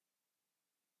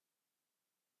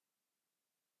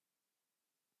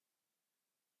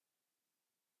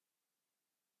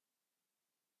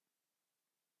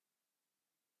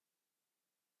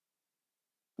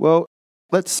Well,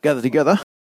 let's gather together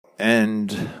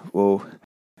and we'll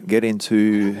get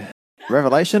into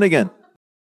Revelation again.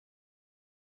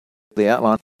 The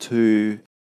outline to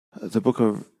the book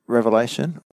of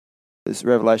Revelation is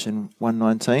Revelation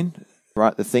 1:19.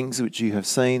 Right, the things which you have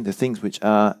seen, the things which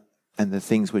are, and the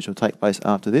things which will take place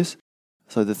after this.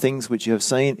 So the things which you have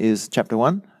seen is chapter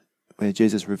 1, where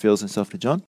Jesus reveals himself to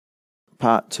John.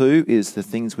 Part 2 is the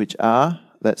things which are,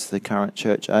 that's the current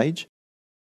church age.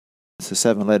 It's the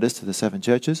 7 letters to the 7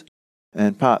 churches.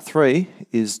 And part 3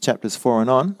 is chapters 4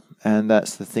 and on, and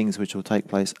that's the things which will take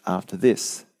place after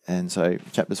this. And so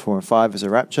chapters 4 and 5 is a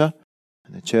rapture,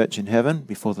 and the church in heaven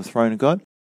before the throne of God,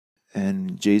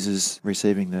 and Jesus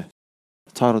receiving the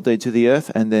title deed to the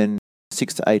earth. And then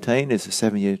 6 to 18 is the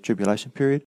 7-year tribulation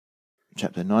period.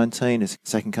 Chapter 19 is the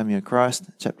second coming of Christ.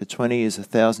 Chapter 20 is the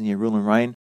 1,000-year rule and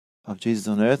reign of Jesus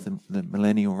on earth, the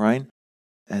millennial reign.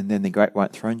 And then the great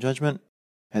white throne judgment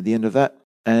at the end of that.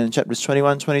 And chapters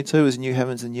 21, 22 is new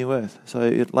heavens and new earth. So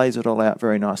it lays it all out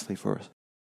very nicely for us.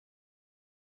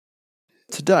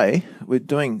 Today, we're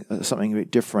doing something a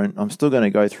bit different. I'm still going to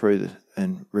go through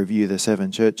and review the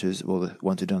 7 churches, well, the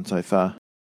ones we've done so far.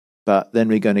 But then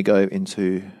we're going to go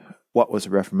into what was the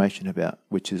Reformation about,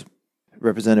 which is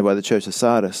represented by the Church of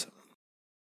Sardis.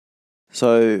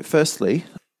 So firstly,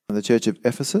 the Church of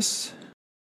Ephesus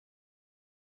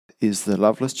is the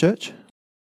loveless church.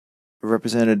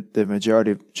 Represented the majority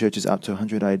of churches up to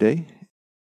 100 AD.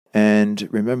 And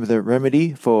remember the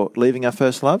remedy for leaving our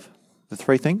first love? The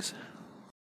 3 things?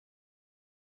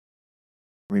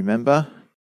 Remember,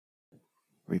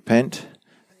 repent,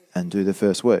 and do the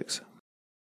first works.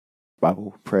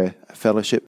 Bible, prayer,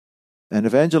 fellowship, and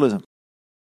evangelism.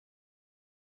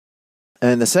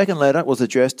 And the second letter was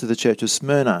addressed to the church of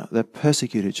Smyrna, the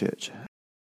persecuted church.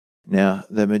 Now,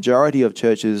 the majority of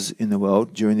churches in the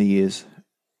world during the years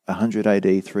 100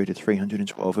 AD through to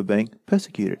 312 are being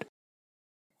persecuted.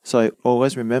 So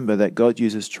always remember that God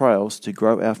uses trials to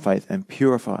grow our faith and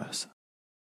purify us.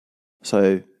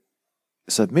 So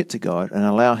submit to God and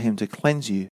allow Him to cleanse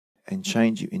you and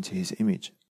change you into His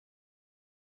image.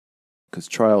 Because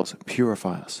trials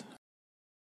purify us.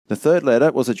 The third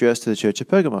letter was addressed to the church of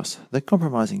Pergamos, the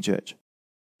compromising church.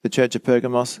 The church of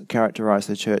Pergamos characterized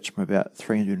the church from about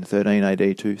 313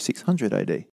 AD to 600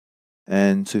 AD.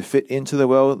 And to fit into the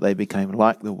world, they became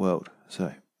like the world.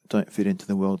 So don't fit into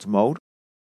the world's mold.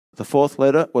 The fourth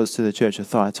letter was to the church of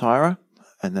Thyatira,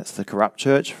 and that's the corrupt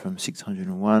church from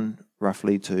 601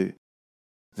 roughly to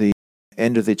the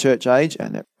end of the church age,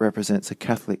 and that represents the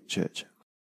Catholic church.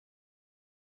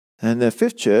 And the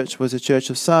fifth church was the church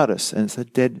of Sardis, and it's a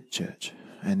dead church.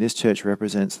 And this church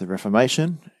represents the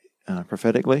Reformation,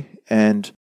 prophetically,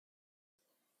 and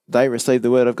they received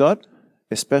the word of God,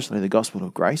 especially the gospel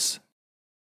of grace.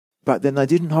 But then they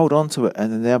didn't hold on to it,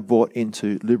 and they're now bought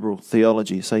into liberal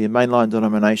theology. So your mainline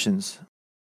denominations,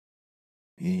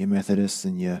 your Methodists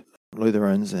and your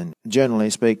Lutherans, and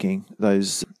generally speaking,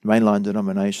 those mainline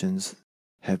denominations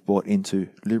have bought into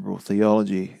liberal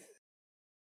theology.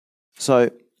 So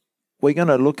we're going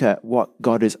to look at what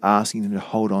God is asking them to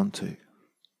hold on to.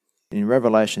 In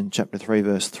Revelation chapter 3,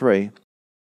 verse 3,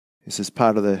 this is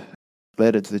part of the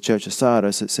letter to the church of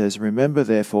Sardis. It says, "Remember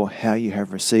therefore how you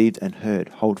have received and heard,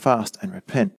 hold fast and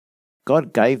repent."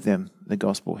 God gave them the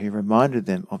gospel. He reminded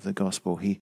them of the gospel.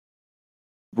 He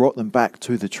brought them back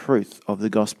to the truth of the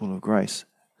gospel of grace.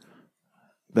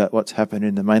 But what's happened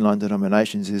in the mainline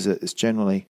denominations is that it's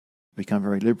generally become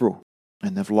very liberal,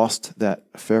 and they've lost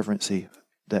that fervency,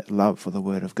 that love for the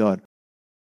word of God.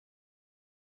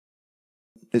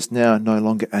 It's now no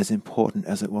longer as important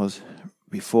as it was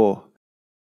before,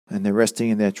 and they're resting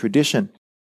in their tradition.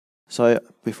 So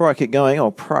before I keep going,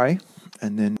 I'll pray,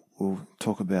 and then we'll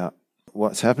talk about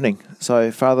what's happening.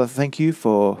 So Father, thank you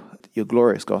for your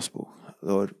glorious gospel.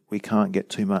 Lord, we can't get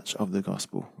too much of the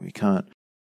gospel. We can't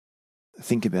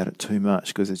think about it too much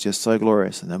because it's just so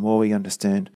glorious. And the more we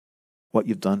understand what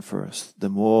you've done for us, the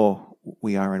more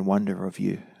we are in wonder of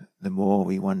you. The more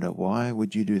we wonder, why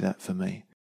would you do that for me?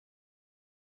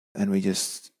 And we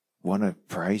just want to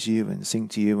praise you and sing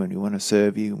to you, and we want to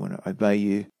serve you, want to obey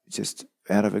you, just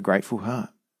out of a grateful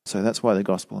heart. So that's why the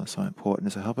gospel is so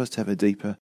important. So help us to have a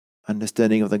deeper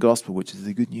understanding of the gospel, which is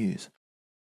the good news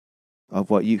of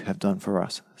what you have done for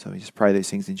us. So we just pray these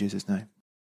things in Jesus' name.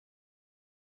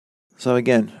 So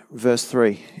again, verse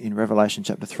 3 in Revelation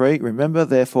chapter 3, "Remember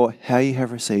therefore how you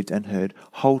have received and heard,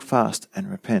 hold fast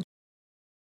and repent."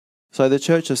 So the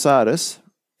church of Sardis,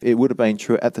 it would have been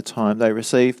true at the time, they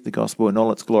received the gospel in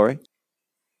all its glory.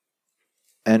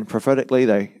 And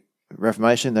prophetically,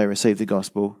 Reformation, they received the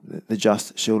gospel, the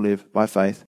just shall live by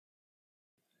faith.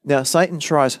 Now Satan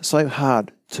tries so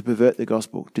hard to pervert the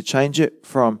gospel, to change it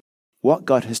from what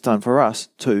God has done for us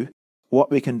to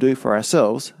what we can do for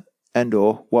ourselves and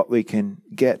or what we can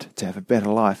get to have a better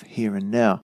life here and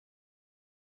now.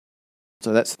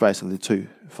 So that's basically the two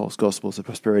false gospels, the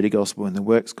prosperity gospel and the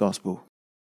works gospel.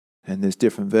 And there's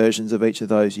different versions of each of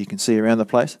those you can see around the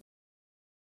place.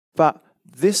 But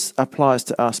this applies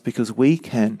to us because we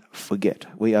can forget.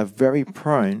 We are very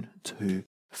prone to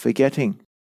forgetting.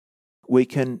 We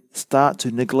can start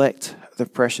to neglect the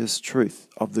precious truth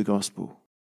of the gospel.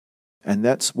 And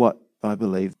that's what I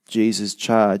believe Jesus'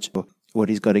 charge, or what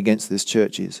he's got against this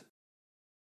church is.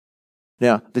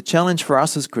 Now, the challenge for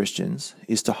us as Christians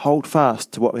is to hold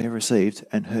fast to what we have received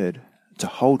and heard, to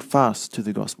hold fast to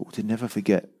the gospel, to never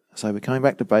forget. So we're coming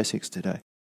back to basics today.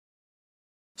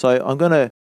 So I'm going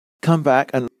to come back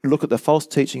and look at the false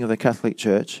teaching of the Catholic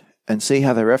Church and see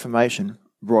how the Reformation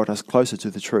brought us closer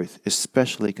to the truth,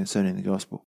 especially concerning the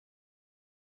gospel.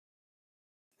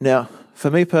 Now, for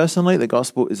me personally, the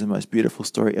gospel is the most beautiful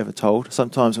story ever told.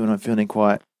 Sometimes when I'm feeling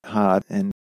quite hard,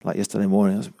 and like yesterday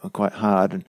morning, I was quite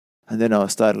hard, and then I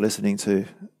started listening to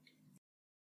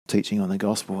teaching on the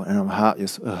gospel, and my heart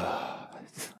just,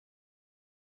 it's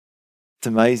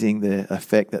amazing the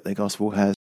effect that the gospel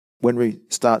has when we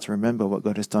start to remember what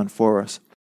God has done for us.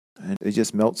 And it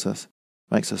just melts us,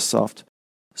 makes us soft.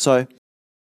 So,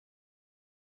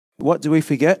 what do we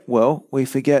forget? Well, we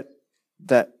forget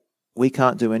that we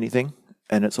can't do anything,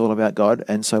 and it's all about God,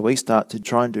 and so we start to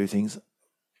try and do things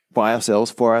by ourselves,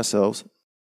 for ourselves,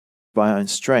 by our own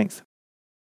strength.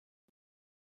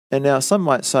 And now some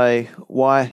might say,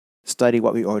 why study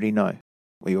what we already know?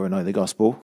 We already know the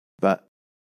gospel, but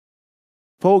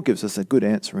Paul gives us a good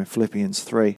answer in Philippians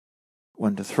 3,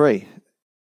 1-3.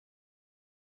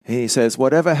 He says,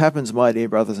 "Whatever happens, my dear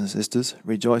brothers and sisters,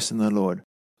 rejoice in the Lord.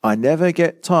 I never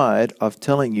get tired of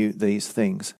telling you these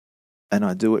things, and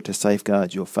I do it to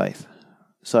safeguard your faith."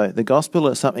 So the gospel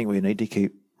is something we need to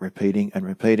keep repeating and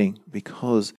repeating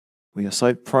because we are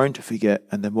so prone to forget,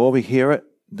 and the more we hear it,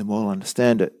 the more we'll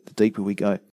understand it, the deeper we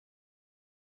go.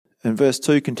 And verse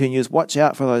 2 continues, "Watch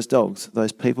out for those dogs,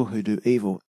 those people who do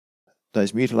evil,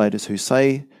 those mutilators who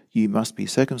say you must be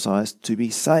circumcised to be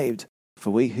saved. For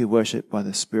we who worship by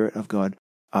the Spirit of God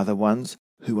are the ones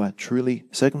who are truly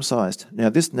circumcised." Now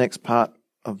this next part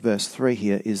of verse 3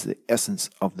 here is the essence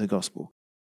of the gospel.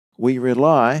 We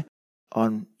rely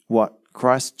on what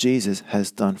Christ Jesus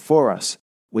has done for us.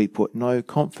 We put no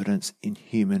confidence in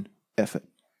human effort.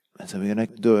 And so we're going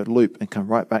to do a loop and come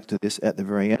right back to this at the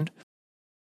very end.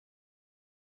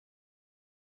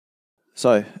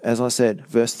 So, as I said,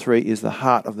 verse 3 is the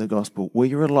heart of the gospel.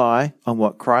 We rely on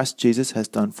what Christ Jesus has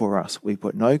done for us. We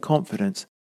put no confidence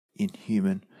in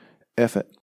human effort.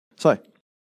 So,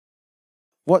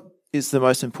 what is the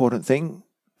most important thing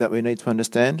that we need to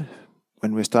understand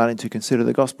when we're starting to consider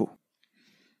the gospel?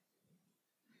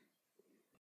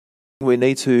 We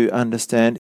need to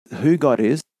understand who God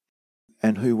is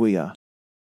and who we are.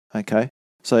 Okay?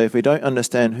 So if we don't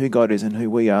understand who God is and who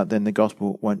we are, then the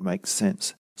gospel won't make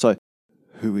sense. So,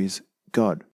 who is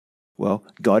God? Well,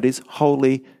 God is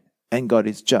holy and God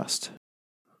is just.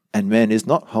 And man is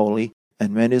not holy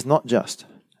and man is not just.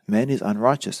 Man is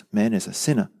unrighteous. Man is a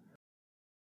sinner.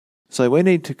 So we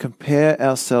need to compare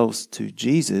ourselves to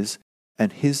Jesus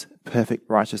and his perfect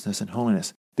righteousness and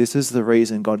holiness. This is the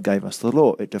reason God gave us the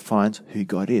law. It defines who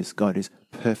God is. God is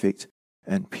perfect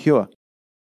and pure.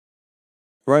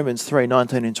 Romans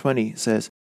 3:19 and 20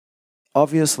 says,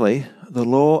 "Obviously, the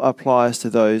law applies to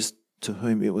those to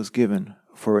whom it was given,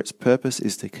 for its purpose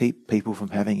is to keep people from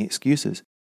having excuses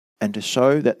and to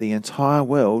show that the entire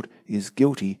world is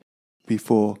guilty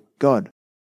before God.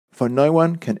 For no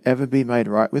one can ever be made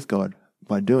right with God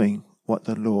by doing what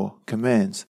the law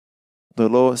commands. The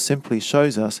law simply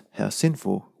shows us how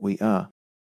sinful we are."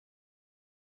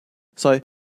 So,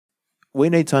 we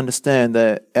need to understand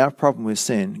that our problem with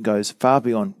sin goes far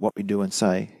beyond what we do and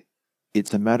say.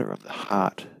 It's a matter of the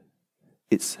heart.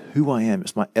 It's who I am.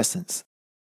 It's my essence.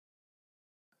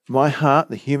 My heart,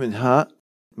 the human heart,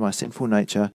 my sinful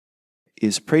nature,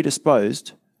 is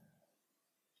predisposed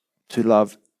to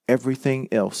love everything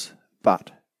else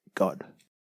but God.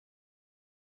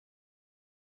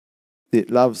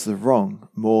 It loves the wrong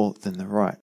more than the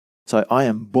right. So I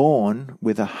am born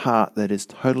with a heart that is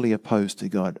totally opposed to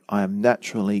God. I am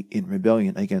naturally in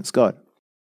rebellion against God.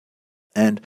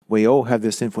 And we all have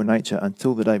this sinful nature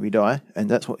until the day we die, and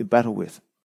that's what we battle with.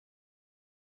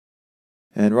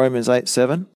 And Romans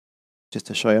 8:7, just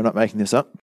to show you I'm not making this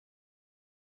up,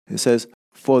 it says,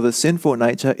 "For the sinful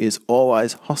nature is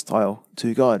always hostile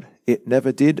to God. It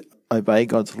never did obey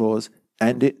God's laws,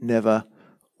 and it never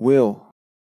will."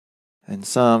 And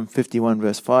Psalm 51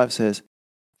 verse 5 says,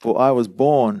 For I was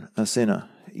born a sinner,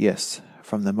 yes,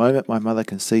 from the moment my mother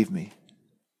conceived me.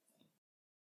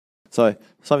 So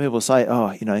some people say,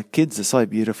 oh, kids are so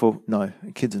beautiful. No,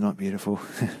 kids are not beautiful.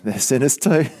 They're sinners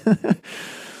too.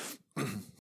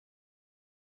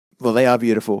 Well, they are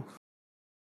beautiful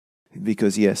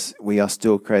because, yes, we are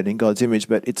still created in God's image,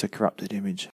 but it's a corrupted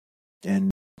image and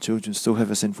children still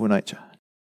have a sinful nature.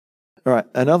 All right,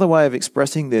 another way of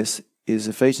expressing this is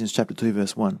Ephesians chapter 2,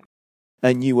 verse 1.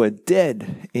 And you were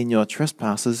dead in your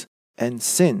trespasses and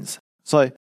sins.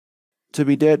 So to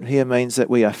be dead here means that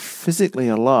we are physically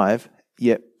alive,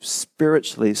 yet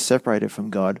spiritually separated from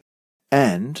God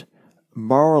and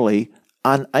morally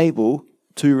unable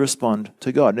to respond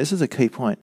to God. This is a key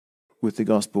point with the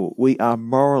gospel. We are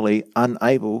morally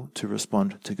unable to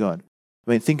respond to God.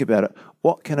 I mean, think about it.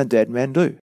 What can a dead man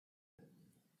do?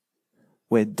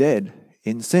 We're dead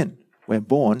in sin. We're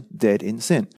born dead in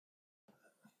sin.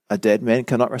 A dead man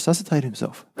cannot resuscitate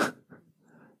himself.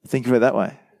 Think of it that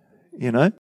way.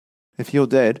 If you're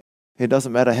dead, it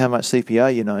doesn't matter how much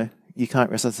CPR you can't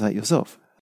resuscitate yourself.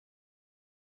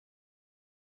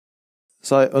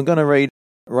 So I'm going to read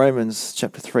Romans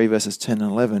chapter 3, verses 10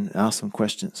 and 11 and ask some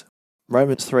questions.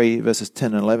 Romans 3, verses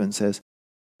 10 and 11 says,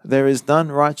 There is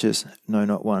none righteous, no,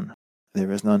 not one.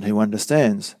 There is none who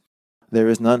understands. There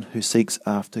is none who seeks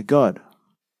after God.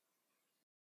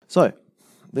 So,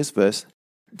 this verse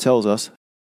tells us,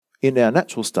 in our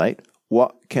natural state,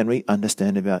 what can we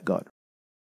understand about God?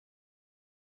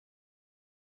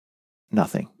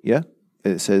 Nothing, yeah?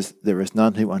 It says, there is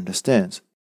none who understands.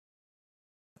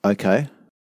 Okay.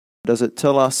 Does it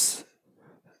tell us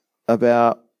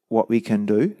about what we can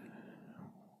do?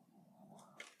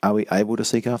 Are we able to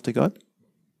seek after God?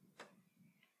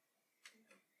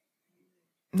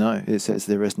 No, it says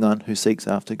there is none who seeks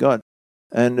after God.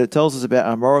 And it tells us about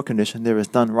our moral condition, there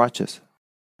is none righteous.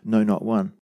 No, not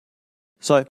one.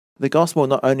 So, the gospel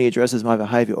not only addresses my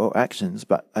behavior or actions,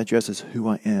 but addresses who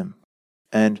I am.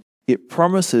 And it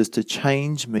promises to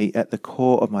change me at the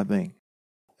core of my being.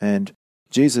 And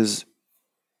Jesus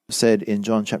said in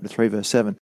John chapter 3, verse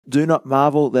 7, Do not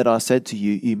marvel that I said to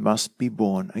you, you must be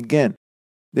born again.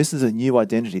 This is a new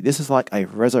identity. This is like a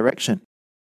resurrection.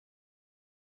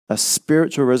 A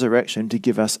spiritual resurrection to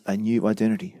give us a new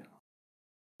identity.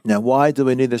 Now, why do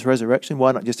we need this resurrection?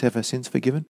 Why not just have our sins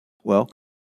forgiven? Well,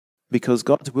 because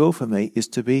God's will for me is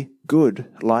to be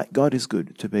good like God is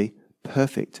good, to be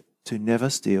perfect, to never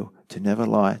steal, to never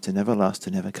lie, to never lust,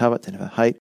 to never covet, to never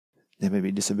hate, never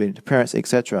be disobedient to parents,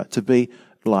 etc., to be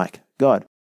like God.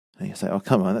 And you say, oh,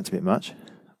 come on, that's a bit much.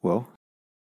 Well,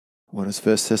 what does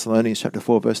 1 Thessalonians chapter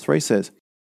 4, verse 3 says?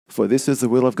 For this is the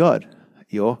will of God,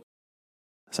 your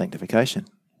sanctification.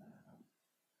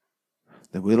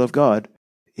 The will of God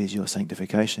is your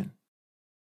sanctification.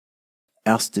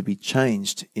 Us to be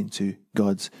changed into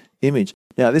God's image.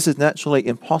 Now, this is naturally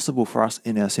impossible for us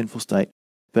in our sinful state,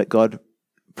 but God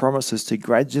promises to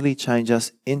gradually change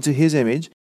us into His image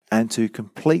and to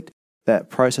complete that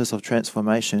process of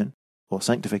transformation or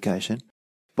sanctification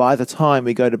by the time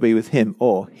we go to be with Him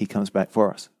or He comes back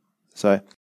for us. So,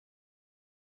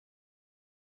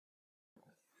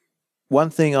 one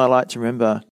thing I like to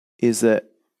remember is that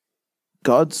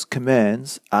God's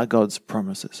commands are God's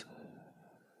promises.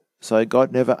 So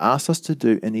God never asks us to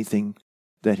do anything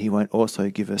that He won't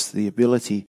also give us the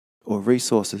ability or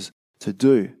resources to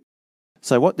do.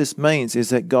 So what this means is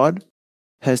that God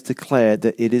has declared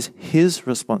that it is His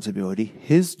responsibility,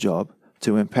 His job,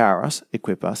 to empower us,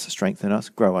 equip us, strengthen us,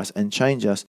 grow us, and change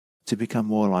us to become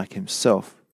more like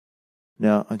Himself.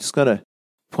 Now, I'm just going to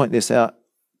point this out,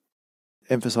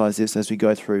 emphasize this as we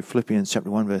go through Philippians chapter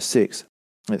 1, verse 6.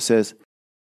 It says,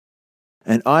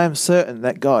 And I am certain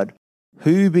that God,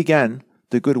 who began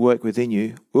the good work within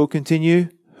you, will continue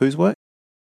whose work?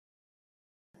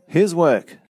 His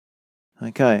work.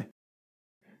 Okay.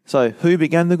 So, who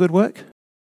began the good work?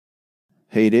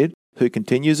 He did. Who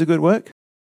continues the good work?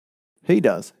 He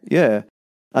does. Yeah.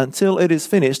 Until it is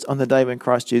finished on the day when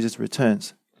Christ Jesus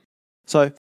returns.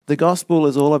 So, the gospel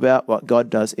is all about what God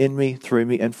does in me, through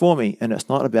me, and for me, and it's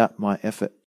not about my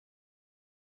effort.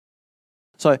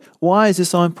 So, why is this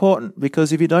so important?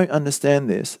 Because if you don't understand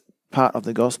this part of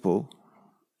the gospel,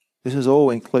 this is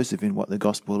all inclusive in what the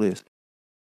gospel is.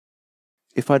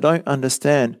 If I don't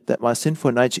understand that my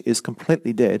sinful nature is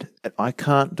completely dead, that I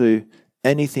can't do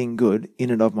anything good in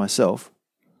and of myself,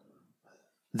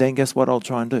 then guess what I'll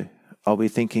try and do? I'll be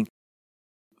thinking,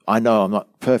 I know I'm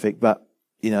not perfect, but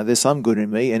there's some good in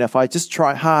me, and if I just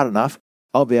try hard enough,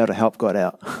 I'll be able to help God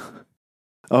out.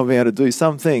 I'll be able to do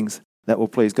some things that will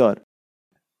please God.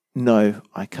 No,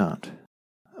 I can't.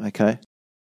 Okay?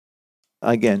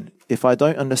 Again, if I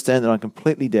don't understand that I'm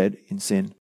completely dead in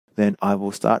sin, then I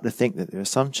will start to think that there is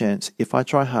some chance, if I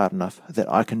try hard enough,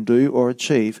 that I can do or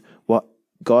achieve what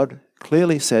God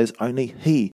clearly says only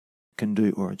He can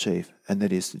do or achieve, and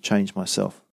that is to change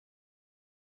myself.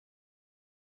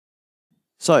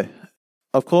 So,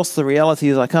 of course, the reality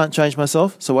is I can't change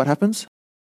myself, so what happens?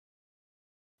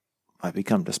 I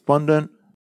become despondent,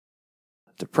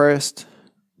 depressed,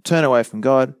 turn away from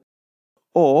God,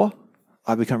 or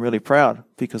I become really proud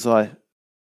because I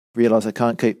realize I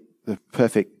can't keep the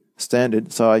perfect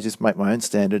standard, so I just make my own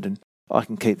standard and I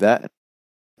can keep that.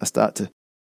 I start to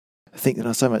think that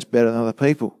I'm so much better than other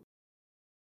people.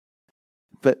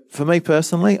 But for me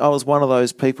personally, I was one of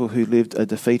those people who lived a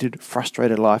defeated,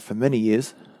 frustrated life for many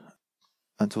years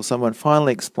until someone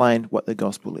finally explained what the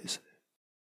gospel is.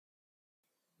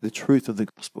 The truth of the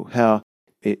gospel, how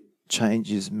it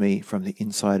changes me from the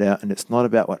inside out, and it's not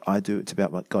about what I do, it's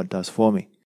about what God does for me.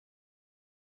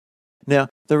 Now,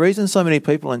 the reason so many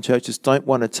people in churches don't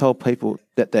want to tell people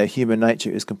that their human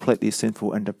nature is completely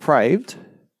sinful and depraved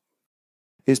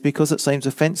is because it seems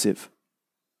offensive.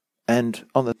 And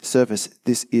on the surface,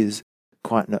 this is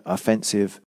quite an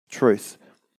offensive truth.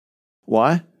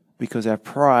 Why? Because our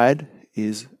pride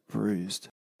is bruised.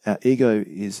 Our ego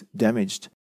is damaged.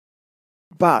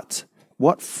 But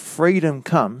what freedom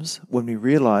comes when we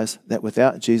realize that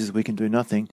without Jesus we can do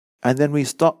nothing, and then we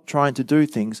stop trying to do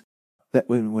things that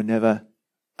we were never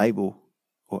able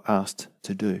or asked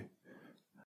to do.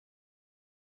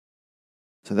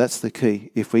 So that's the key.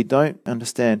 If we don't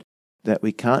understand that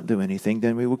we can't do anything,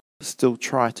 then we will still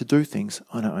try to do things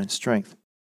on our own strength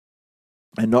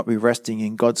and not be resting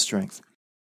in God's strength.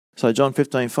 So John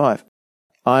 15:5,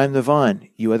 I am the vine,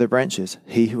 you are the branches.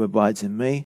 He who abides in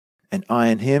me and I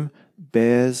in him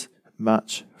bears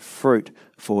much fruit.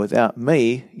 For without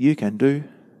me, you can do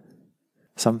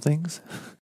some things.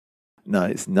 No,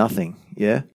 it's nothing,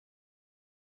 yeah?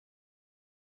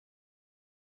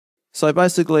 So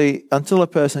basically, until a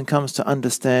person comes to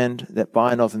understand that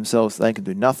by and of themselves they can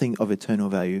do nothing of eternal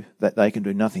value, that they can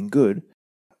do nothing good,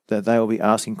 that they will be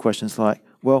asking questions like,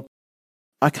 well,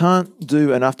 I can't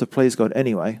do enough to please God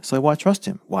anyway, so why trust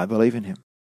Him? Why believe in Him?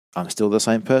 I'm still the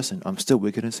same person. I'm still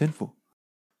wicked and sinful.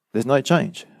 There's no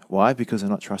change. Why? Because they're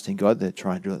not trusting God, they're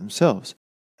trying to do it themselves.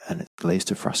 And it leads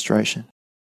to frustration.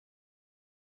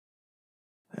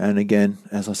 And again,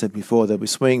 as I said before, they'll be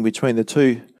swinging between the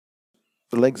two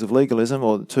legs of legalism,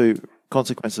 or the two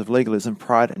consequences of legalism,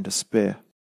 pride and despair.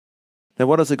 Now,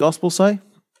 what does the gospel say?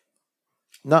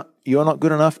 No, you're not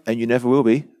good enough and you never will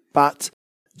be, but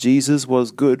Jesus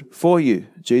was good for you.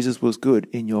 Jesus was good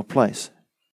in your place.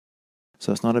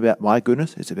 So it's not about my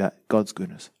goodness, it's about God's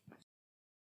goodness.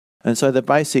 And so the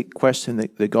basic question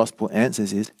that the gospel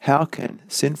answers is, how can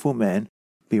sinful man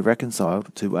be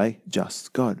reconciled to a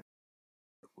just God,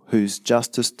 whose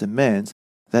justice demands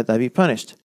that they be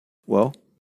punished? Well,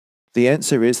 the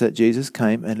answer is that Jesus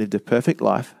came and lived a perfect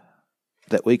life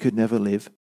that we could never live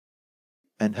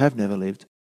and have never lived.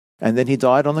 And then He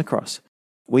died on the cross.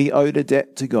 We owed a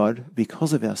debt to God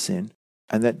because of our sin,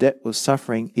 and that debt was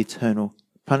suffering eternal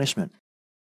punishment.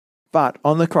 But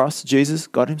on the cross, Jesus,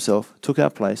 God Himself, took our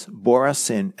place, bore our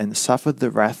sin, and suffered the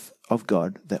wrath of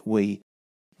God that we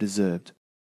deserved.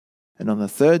 And on the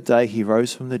third day He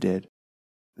rose from the dead,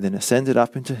 then ascended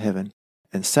up into heaven,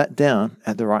 and sat down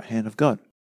at the right hand of God.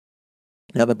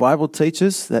 Now the Bible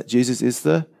teaches that Jesus is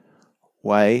the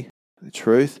way, the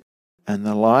truth, and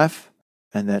the life,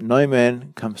 and that no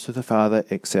man comes to the Father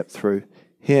except through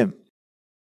Him.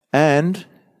 And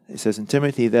it says in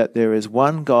Timothy that there is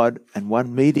one God and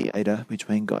one mediator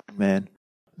between God and man,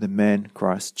 the man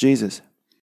Christ Jesus.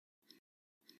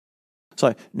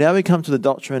 So now we come to the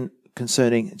doctrine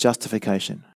concerning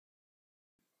justification.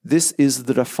 This is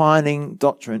the defining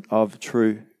doctrine of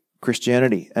true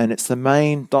Christianity, and it's the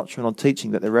main doctrinal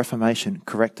teaching that the Reformation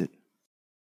corrected.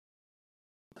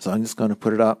 So I'm just going to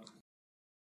put it up.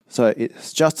 So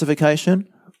it's justification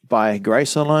by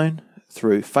grace alone,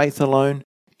 through faith alone,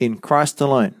 in Christ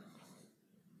alone.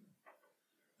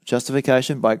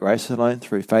 Justification by grace alone,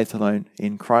 through faith alone,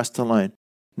 in Christ alone.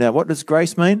 Now, what does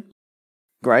grace mean?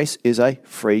 Grace is a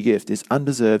free gift. It's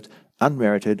undeserved,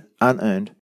 unmerited,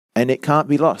 unearned, and it can't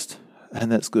be lost.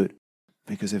 And that's good,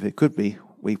 because if it could be,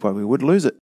 we probably would lose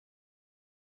it.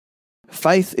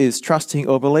 Faith is trusting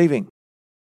or believing.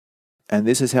 And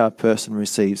this is how a person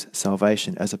receives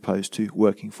salvation as opposed to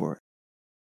working for it.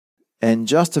 And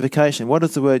justification, what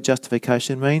does the word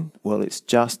justification mean? Well, it's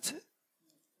just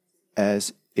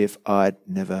as if I'd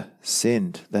never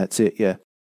sinned. That's it, yeah.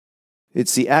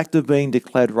 It's the act of being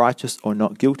declared righteous or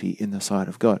not guilty in the sight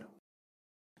of God.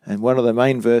 And one of the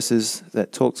main verses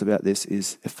that talks about this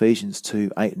is Ephesians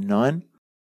 2:8 and 9.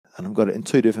 And I've got it in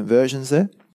two different versions there.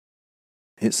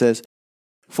 It says,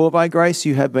 "For by grace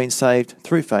you have been saved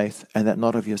through faith, and that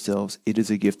not of yourselves, it is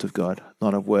a gift of God,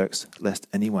 not of works, lest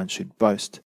anyone should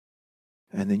boast."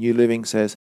 And the New Living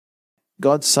says,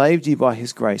 "God saved you by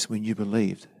his grace when you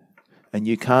believed, and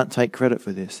you can't take credit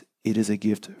for this. It is a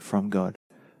gift from God.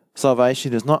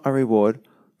 Salvation is not a reward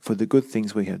for the good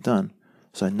things we have done,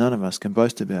 so none of us can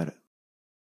boast about it."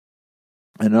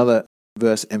 Another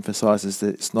verse emphasizes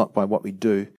that it's not by what we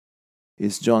do,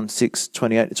 is John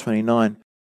 6:28-29.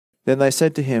 "Then they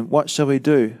said to him, 'What shall we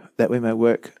do that we may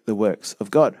work the works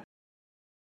of God?'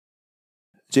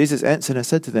 Jesus answered and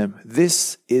said to them,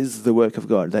 'This is the work of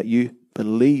God, that you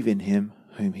believe in him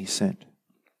whom he sent.'"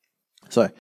 So,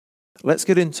 let's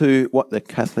get into what the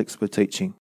Catholics were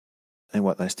teaching and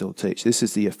what they still teach. This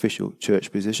is the official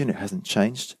church position. It hasn't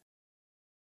changed.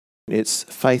 It's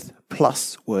faith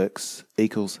plus works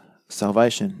equals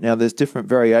salvation. Now, there's different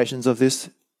variations of this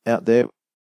out there,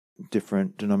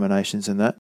 different denominations in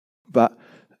that, but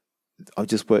I'll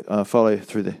just follow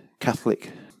through the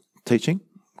Catholic teaching,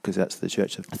 because that's the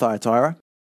Church of Thyatira.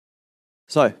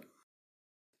 So,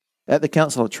 at the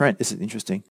Council of Trent, this is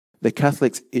interesting, the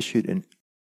Catholics issued an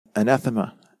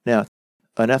anathema. Now,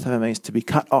 anathema means to be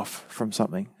cut off from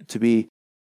something, to be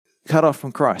cut off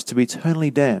from Christ, to be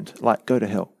eternally damned, like go to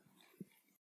hell.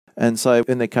 And so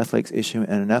when the Catholics issue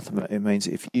an anathema, it means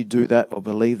if you do that or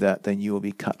believe that, then you will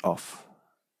be cut off.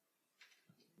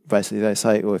 Basically, they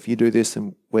say, well, if you do this,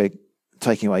 then we're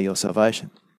taking away your salvation.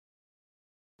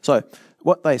 So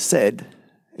what they said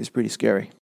is pretty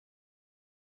scary.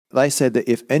 They said that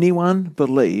if anyone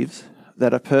believes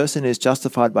that a person is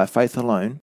justified by faith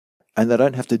alone, and they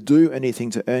don't have to do anything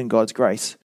to earn God's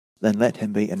grace, then let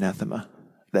him be anathema.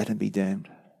 Let him be damned.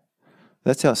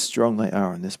 That's how strong they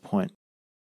are on this point.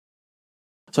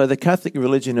 So the Catholic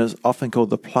religion is often called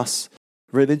the plus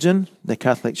religion. The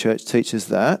Catholic Church teaches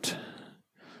that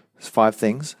there's 5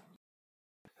 things.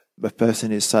 A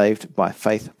person is saved by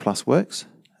faith plus works,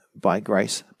 by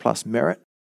grace plus merit,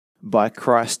 by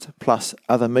Christ plus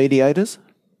other mediators,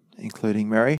 including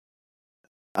Mary,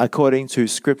 according to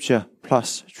Scripture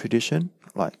plus tradition,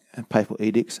 like papal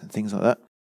edicts and things like that,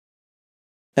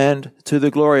 and to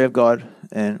the glory of God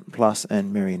and plus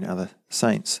and Mary and other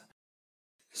saints.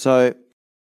 So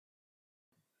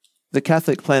the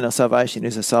Catholic plan of salvation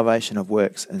is a salvation of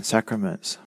works and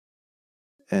sacraments.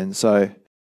 And so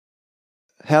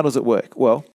how does it work?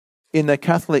 Well, in the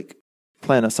Catholic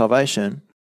plan of salvation,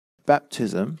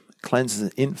 baptism cleanses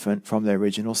an infant from their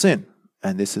original sin.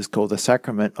 And this is called the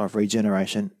sacrament of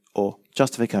regeneration or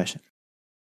justification.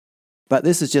 But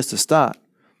this is just a start.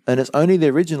 And it's only the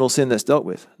original sin that's dealt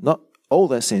with. Not all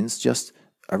their sins, just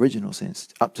original sins,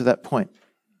 up to that point.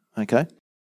 Okay?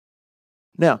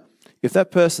 Now, if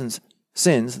that person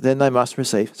sins, then they must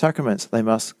receive sacraments. They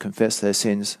must confess their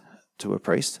sins to a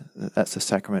priest. That's the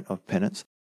sacrament of penance.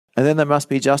 And then they must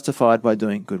be justified by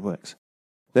doing good works.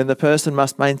 Then the person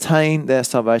must maintain their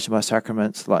salvation by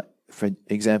sacraments, like, for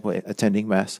example, attending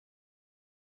Mass.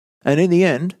 And in the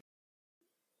end,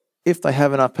 if they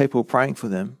have enough people praying for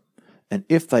them, and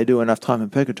if they do enough time in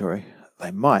purgatory,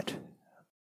 they might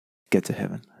get to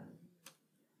heaven.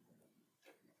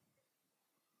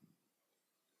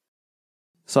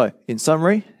 So, in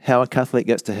summary, how a Catholic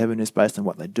gets to heaven is based on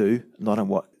what they do, not on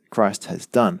what Christ has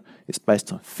done. It's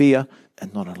based on fear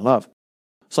and not on love.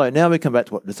 So now we come back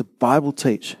to what does the Bible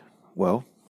teach? Well,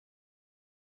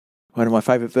 one of my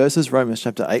favourite verses, Romans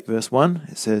chapter 8, verse 1,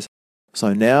 it says,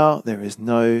 "So now there is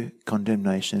no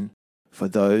condemnation for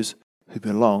those who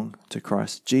belong to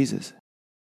Christ Jesus."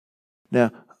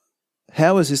 Now,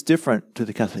 how is this different to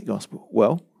the Catholic gospel?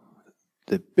 Well,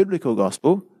 the biblical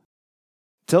gospel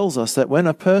tells us that when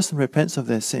a person repents of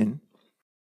their sin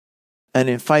and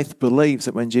in faith believes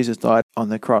that when Jesus died on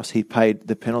the cross, he paid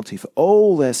the penalty for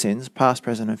all their sins, past,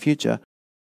 present, and future,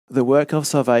 the work of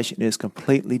salvation is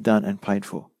completely done and paid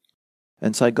for.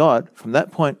 And so God, from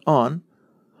that point on,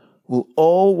 will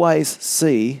always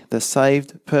see the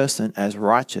saved person as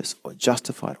righteous or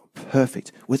justified or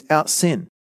perfect, without sin,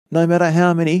 no matter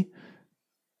how many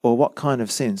or what kind of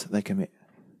sins they commit.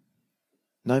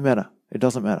 No matter. It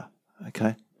doesn't matter.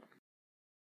 Okay?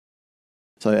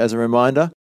 So as a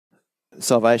reminder,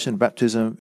 salvation,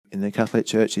 baptism in the Catholic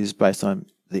Church is based on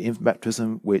the infant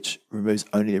baptism, which removes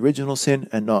only the original sin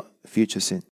and not future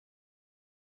sin.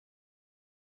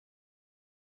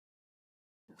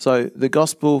 So the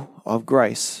gospel of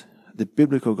grace, the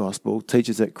biblical gospel,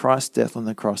 teaches that Christ's death on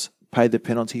the cross paid the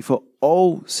penalty for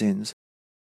all sins,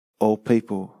 all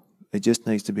people. It just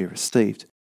needs to be received.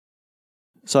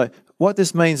 So what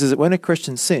this means is that when a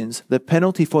Christian sins, the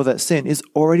penalty for that sin is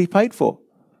already paid for.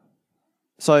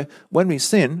 So when we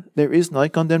sin, there is no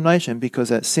condemnation because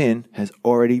that sin has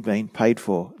already been paid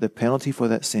for. The penalty for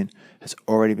that sin has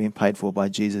already been paid for by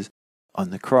Jesus on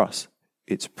the cross.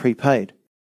 It's prepaid.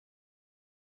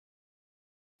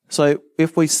 So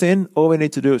if we sin, all we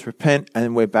need to do is repent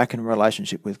and we're back in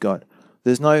relationship with God.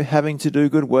 There's no having to do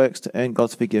good works to earn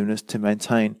God's forgiveness to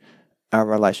maintain our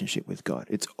relationship with God.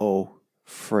 It's all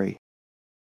free.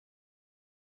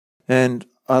 And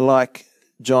I like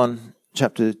John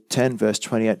chapter 10, verse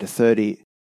 28 to 30,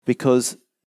 because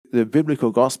the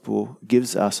biblical gospel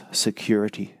gives us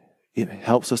security. It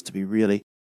helps us to be really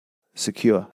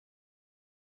secure.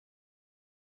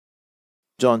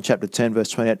 John chapter 10, verse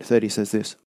 28 to 30 says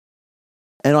this,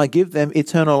 "And I give them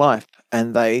eternal life,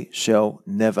 and they shall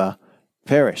never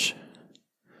perish."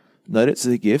 Note it's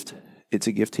a gift. It's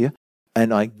a gift here.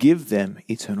 "And I give them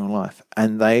eternal life,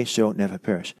 and they shall never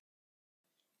perish."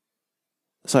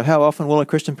 So how often will a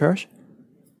Christian perish?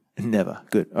 Never.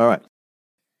 Good. All right.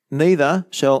 "Neither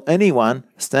shall anyone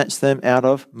snatch them out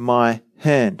of my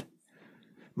hand.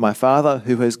 My Father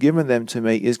who has given them to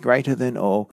me is greater than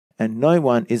all, and no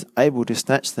one is able to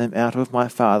snatch them out of my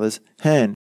Father's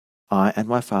hand. I and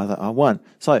my Father are one."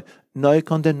 So, no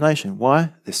condemnation.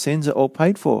 Why? The sins are all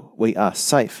paid for. We are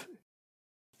safe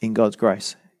in God's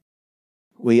grace.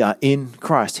 We are in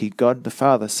Christ. God the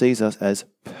Father sees us as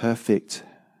perfect.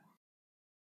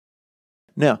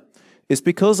 Now, it's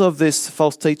because of this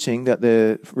false teaching that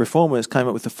the Reformers came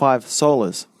up with the 5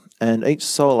 solas, and each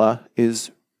sola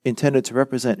is intended to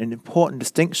represent an important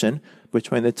distinction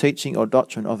between the teaching or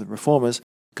doctrine of the Reformers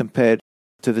compared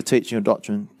to the teaching or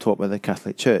doctrine taught by the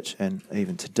Catholic Church and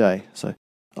even today. So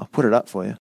I'll put it up for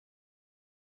you.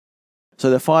 So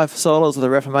the 5 solas of the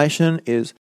Reformation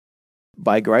is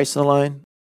by grace alone,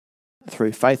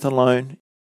 through faith alone,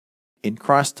 in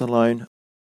Christ alone,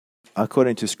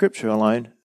 according to Scripture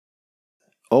alone,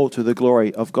 all to the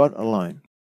glory of God alone.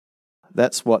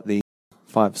 That's what the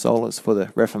 5 solas for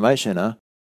the Reformation are.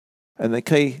 And the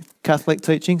key Catholic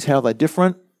teachings, how they're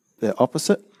different, they're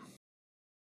opposite.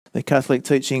 The Catholic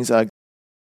teachings are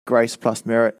grace plus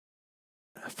merit,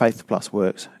 faith plus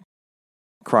works,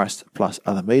 Christ plus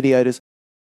other mediators,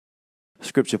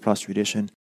 Scripture plus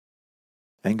tradition,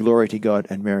 and glory to God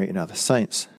and Mary and other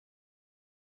saints.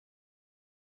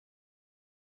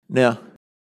 Now,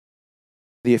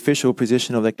 the official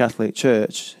position of the Catholic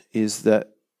Church is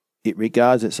that it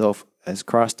regards itself as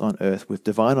Christ on earth with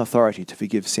divine authority to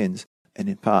forgive sins and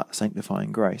impart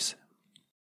sanctifying grace.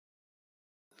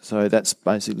 So that's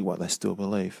basically what they still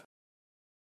believe.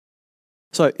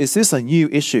 So is this a new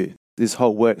issue, this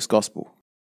whole works gospel?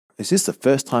 Is this the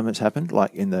first time it's happened,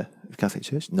 like in the Catholic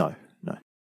Church? No.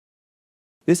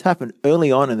 This happened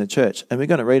early on in the church, and we're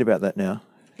going to read about that now.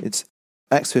 It's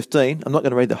Acts 15. I'm not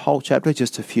going to read the whole chapter,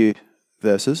 just a few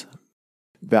verses,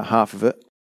 about half of it.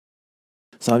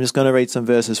 So I'm just going to read some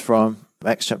verses from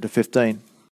Acts chapter 15.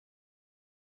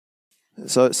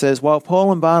 So it says, "While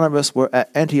Paul and Barnabas were at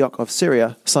Antioch of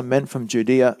Syria, some men from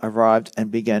Judea arrived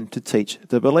and began to teach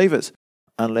the believers,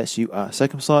 'Unless you are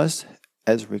circumcised,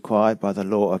 as required by the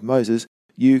law of Moses,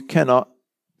 you cannot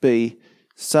be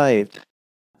saved.'"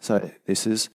 So this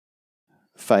is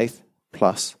faith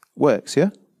plus works, yeah?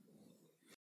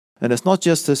 And it's not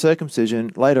just the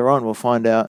circumcision. Later on we'll find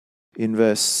out in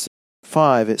verse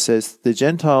 5, it says, "The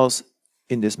Gentiles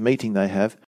in this meeting they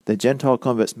have, the Gentile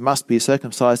converts must be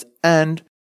circumcised and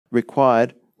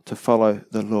required to follow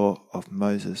the law of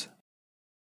Moses."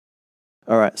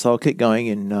 All right, so I'll keep going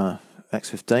in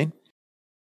Acts 15.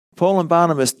 "Paul and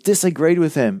Barnabas disagreed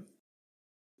with them,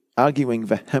 arguing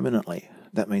vehemently."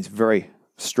 That means very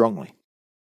strongly.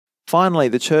 "Finally,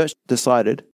 the church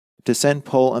decided to send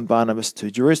Paul and Barnabas to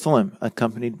Jerusalem,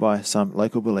 accompanied by some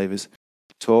local believers,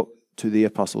 to talk to the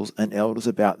apostles and elders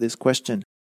about this question."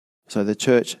 So the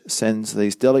church sends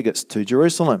these delegates to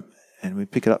Jerusalem, and we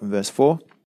pick it up in verse 4.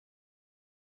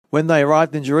 "When they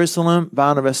arrived in Jerusalem,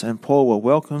 Barnabas and Paul were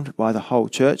welcomed by the whole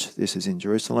church," this is in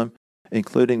Jerusalem,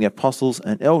 "including the apostles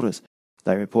and elders.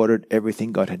 They reported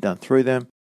everything God had done through them.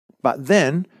 But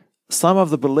then some of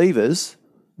the believers,"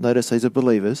 notice these are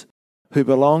believers, "who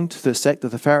belonged to the sect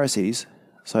of the Pharisees,"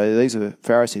 so these are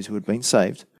Pharisees who had been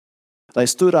saved, "they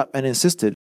stood up and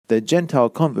insisted the Gentile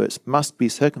converts must be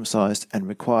circumcised and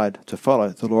required to follow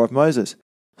the law of Moses."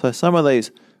 So some of these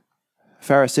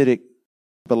Pharisaic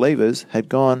believers had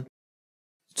gone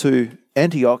to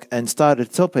Antioch and started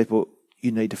to tell people,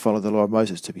 you need to follow the law of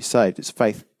Moses to be saved. It's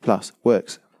faith plus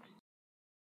works.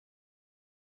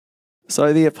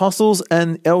 So the apostles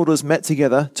and elders met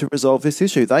together to resolve this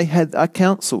issue. They had a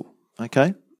council,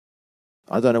 okay?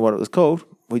 I don't know what it was called.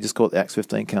 We just call it the Acts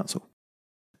 15 Council.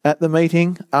 At the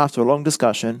meeting, after a long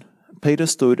discussion, Peter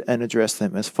stood and addressed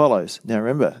them as follows. Now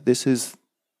remember, this is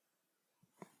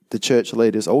the church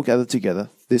leaders all gathered together.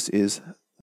 This is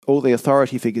all the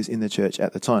authority figures in the church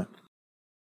at the time,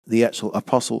 the actual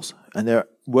apostles, and they're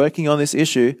working on this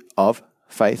issue of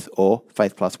faith or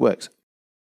faith plus works.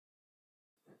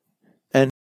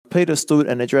 And Peter stood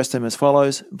and addressed them as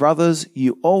follows. Brothers,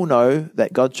 you all know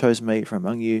that God chose me from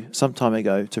among you some time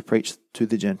ago to preach to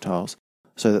the Gentiles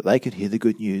so that they could hear the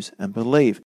good news and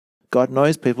believe. God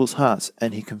knows people's hearts,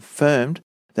 and he confirmed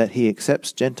that he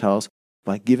accepts Gentiles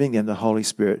by giving them the Holy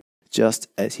Spirit just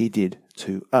as he did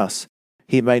to us.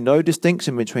 He made no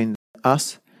distinction between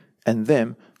us and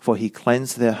them, for he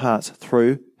cleansed their hearts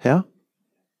through, how?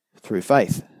 Through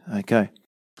faith. Okay.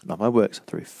 Not by works,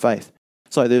 through faith.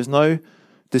 So there's no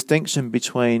distinction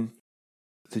between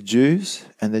the Jews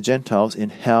and the Gentiles in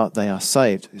how they are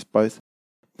saved. It's both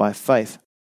by faith.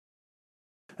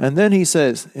 And then he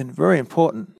says, and very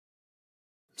important,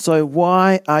 so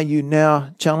why are you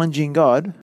now challenging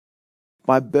God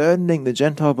by burdening the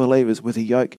Gentile believers with a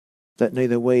yoke that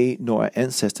neither we nor our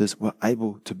ancestors were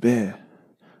able to bear?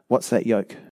 What's that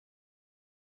yoke?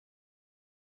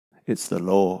 It's the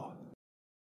law.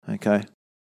 Okay?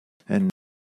 And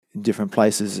in different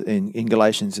places in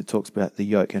Galatians it talks about the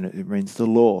yoke, and it means the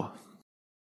law.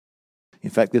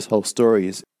 In fact, this whole story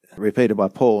is repeated by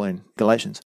Paul in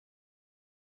Galatians.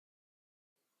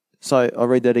 So I'll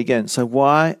read that again. So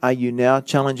why are you now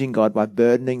challenging God by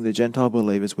burdening the Gentile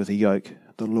believers with a yoke,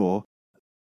 the law,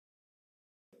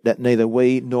 that neither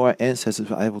we nor our ancestors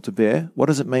were able to bear? What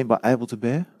does it mean by able to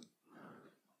bear?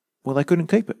 Well, they couldn't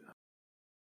keep it.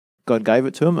 God gave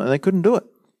it to them and they couldn't do it.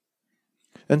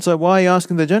 And so why are you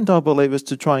asking the Gentile believers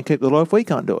to try and keep the law if we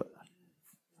can't do it?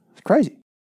 It's crazy.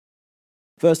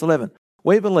 Verse 11.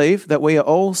 We believe that we are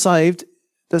all saved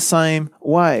the same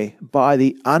way by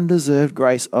the undeserved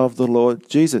grace of the Lord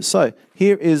Jesus. So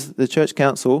here is the church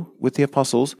council with the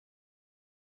apostles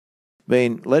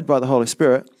being led by the Holy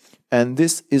Spirit, and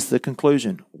this is the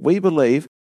conclusion. We believe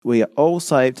we are all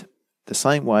saved the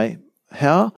same way.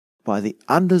 How? By the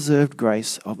undeserved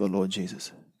grace of the Lord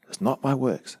Jesus. It's not by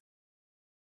works.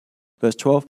 Verse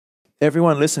 12.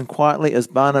 Everyone listened quietly as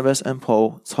Barnabas and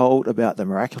Paul told about the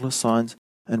miraculous signs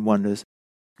and wonders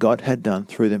God had done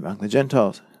through them among the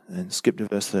Gentiles. And skip to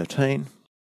verse 13.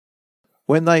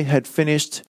 When they had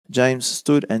finished, James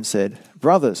stood and said,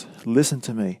 Brothers, listen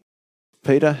to me.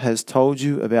 Peter has told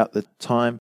you about the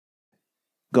time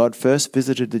God first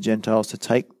visited the Gentiles to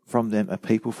take from them a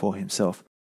people for himself.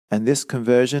 And this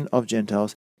conversion of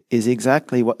Gentiles is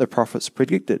exactly what the prophets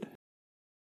predicted.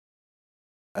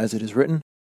 As it is written,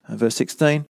 verse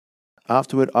 16,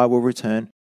 Afterward I will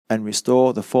return and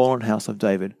restore the fallen house of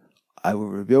David. I will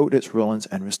rebuild its ruins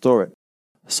and restore it,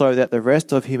 so that the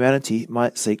rest of humanity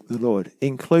might seek the Lord,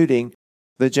 including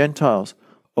the Gentiles,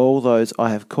 all those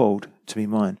I have called to be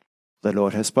mine. The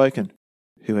Lord has spoken,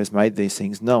 who has made these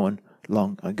things known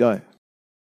long ago.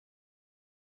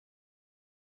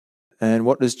 And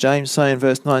what does James say in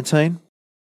verse 19?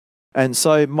 And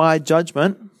so my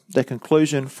judgment, the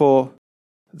conclusion for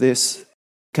this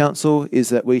council, is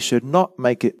that we should not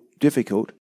make it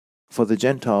difficult for the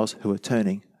Gentiles who are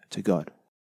turning to God.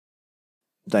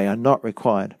 They are not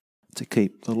required to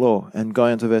keep the law. And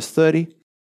going on to verse 30,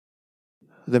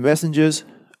 the messengers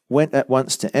went at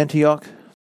once to Antioch.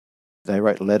 They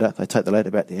wrote a letter. They take the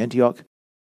letter back to Antioch,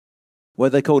 where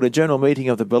they called a general meeting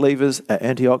of the believers at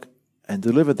Antioch and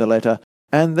delivered the letter.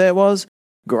 And there was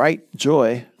great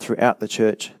joy throughout the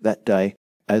church that day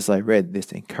as they read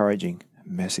this encouraging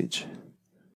message.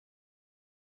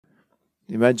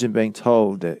 Imagine being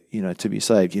told that, to be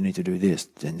saved, you need to do this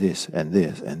and this and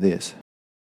this and this.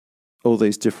 All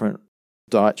these different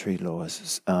dietary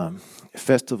laws,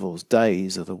 festivals,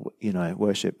 days of the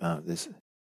worship. There's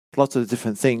lots of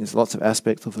different things, lots of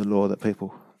aspects of the law that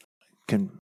people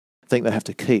can think they have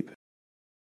to keep.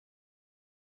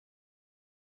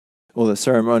 All the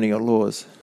ceremonial laws,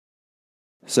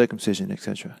 circumcision,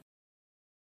 etc.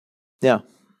 Now,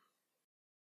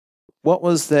 what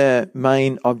was their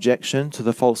main objection to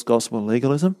the false gospel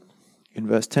legalism in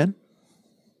verse 10?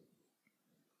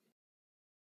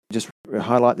 Just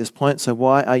highlight this point. So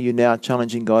why are you now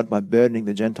challenging God by burdening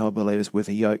the Gentile believers with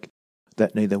a yoke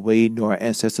that neither we nor our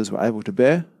ancestors were able to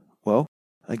bear? Well,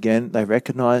 again, they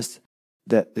recognized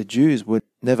that the Jews were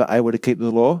never able to keep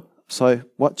the law. So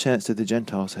what chance did the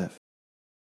Gentiles have?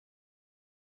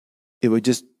 It would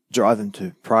just drive them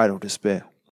to pride or despair.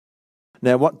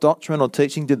 Now, what doctrine or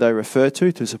teaching did they refer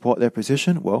to support their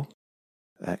position? Well,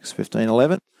 Acts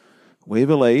 15:11. We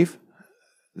believe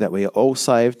that we are all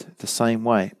saved the same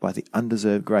way by the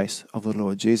undeserved grace of the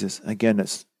Lord Jesus. Again,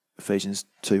 it's Ephesians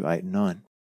 2:8 and 9.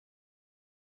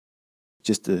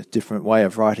 just a different way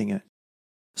of writing it.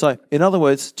 So, in other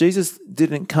words, Jesus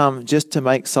didn't come just to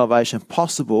make salvation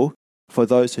possible for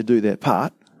those who do their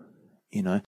part.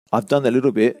 I've done a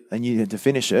little bit and you need to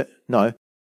finish it. No,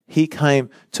 he came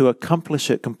to accomplish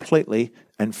it completely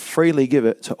and freely give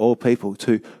it to all people,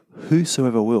 to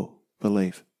whosoever will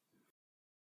believe.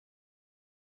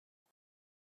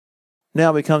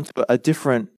 Now we come to a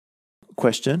different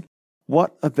question.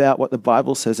 What about what the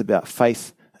Bible says about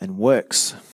faith and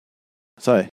works?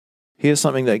 So, here's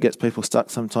something that gets people stuck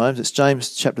sometimes. It's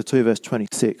James chapter 2, verse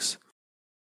 26.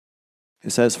 It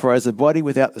says, "For as the body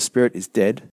without the spirit is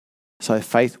dead, so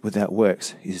faith without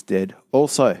works is dead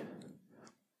also."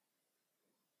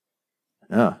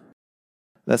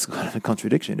 That's kind of a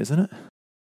contradiction, isn't it?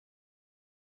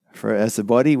 For as the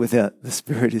body without the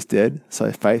spirit is dead,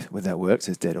 so faith without works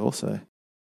is dead also.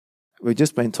 We've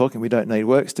just been talking we don't need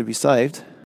works to be saved.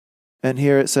 And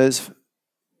here it says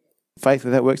faith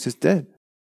without works is dead.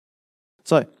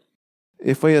 So,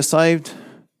 if we are saved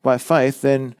by faith,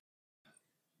 then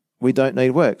we don't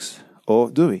need works. Or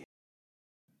do we?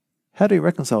 How do you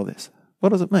reconcile this? What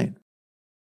does it mean?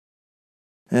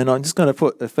 And I'm just going to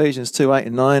put Ephesians 2, 8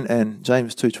 and 9 and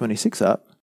James 2:26 up.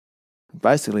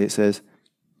 Basically it says,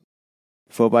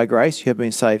 "For by grace you have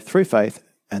been saved through faith,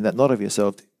 and that not of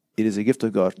yourself, it is a gift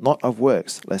of God, not of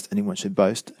works, lest anyone should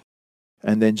boast."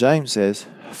 And then James says,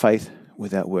 "Faith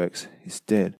without works is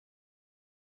dead."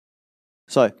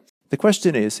 So, the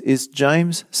question is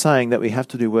James saying that we have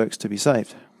to do works to be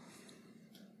saved?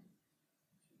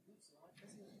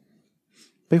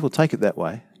 People take it that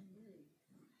way.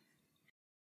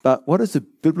 But what is the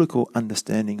biblical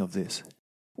understanding of this?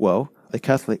 Well, the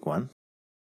Catholic one,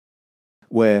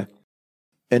 where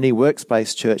any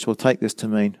works-based church will take this to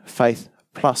mean faith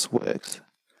plus works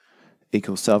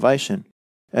equals salvation.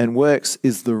 And works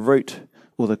is the root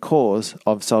or the cause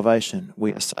of salvation.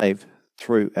 We are saved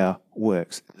through our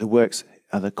works. The works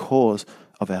are the cause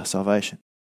of our salvation.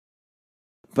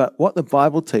 But what the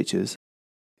Bible teaches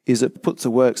is it puts the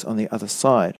works on the other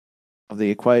side of the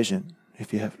equation,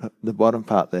 if you have the bottom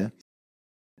part there.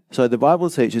 So the Bible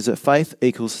teaches that faith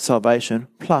equals salvation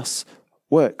plus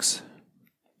works.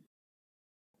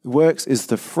 Works is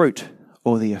the fruit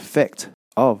or the effect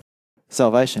of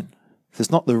salvation.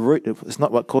 It's not the root, it's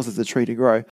not what causes the tree to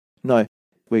grow. No,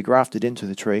 we're grafted into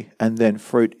the tree, and then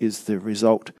fruit is the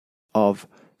result of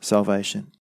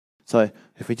salvation. So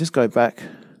if we just go back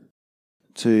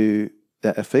to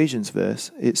that Ephesians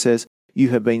verse, it says, "You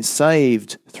have been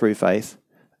saved through faith,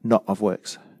 not of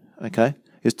works." Okay?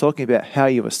 It's talking about how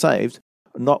you were saved,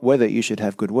 not whether you should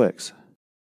have good works.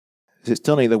 It's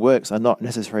telling you the works are not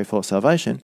necessary for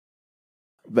salvation,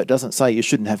 but doesn't say you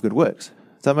shouldn't have good works.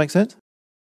 Does that make sense?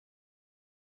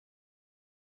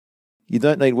 You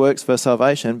don't need works for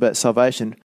salvation, but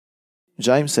salvation,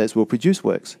 James says, will produce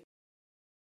works.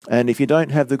 And if you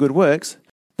don't have the good works,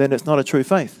 then it's not a true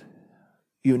faith.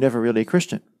 You're never really a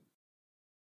Christian.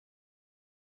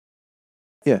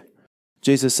 Yeah.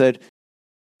 Jesus said,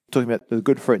 talking about the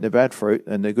good fruit and the bad fruit,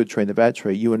 and the good tree and the bad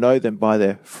tree, you will know them by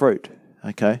their fruit.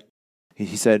 Okay?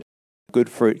 He said, good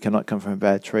fruit cannot come from a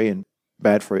bad tree, and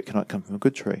bad fruit cannot come from a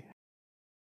good tree.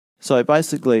 So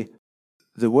basically,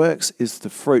 the works is the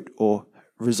fruit or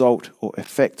result or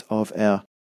effect of our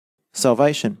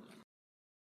salvation.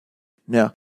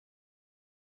 Now,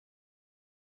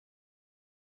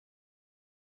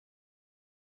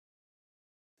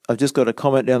 I've just got a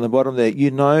comment down the bottom there.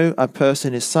 You know a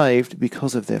person is saved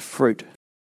because of their fruit.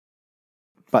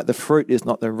 But the fruit is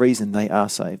not the reason they are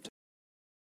saved.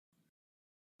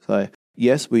 So,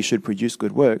 yes, we should produce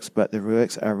good works, but the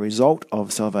works are a result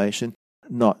of salvation,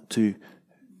 not to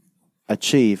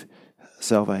achieve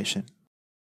salvation.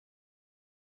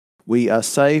 We are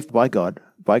saved by God,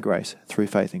 by grace, through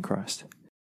faith in Christ.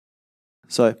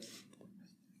 So,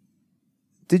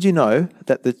 did you know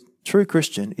that the true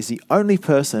Christian is the only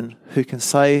person who can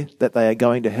say that they are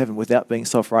going to heaven without being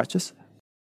self-righteous?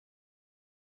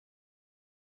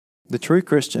 The true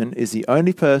Christian is the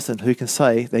only person who can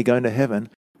say they're going to heaven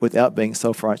without being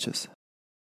self-righteous.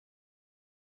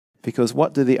 Because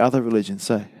what do the other religions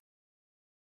say?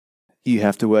 You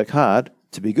have to work hard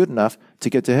to be good enough to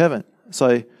get to heaven.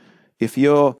 So if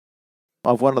you're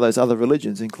of one of those other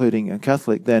religions, including a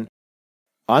Catholic, then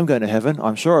I'm going to heaven,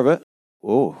 I'm sure of it.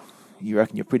 Oh, you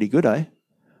reckon you're pretty good, eh?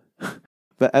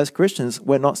 But as Christians,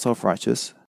 we're not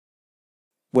self-righteous.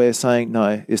 We're saying,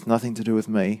 no, it's nothing to do with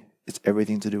me. It's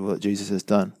everything to do with what Jesus has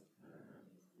done.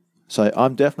 So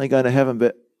I'm definitely going to heaven,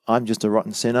 but I'm just a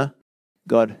rotten sinner.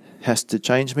 God has to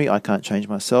change me. I can't change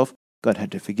myself. God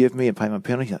had to forgive me and pay my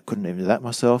penalty. I couldn't even do that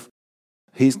myself.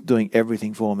 He's doing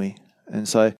everything for me. And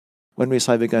so when we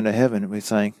say we're going to heaven, we're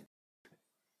saying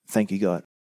thank you, God.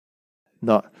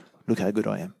 Not, look how good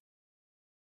I am.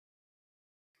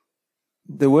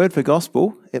 The word for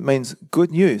gospel, it means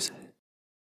good news.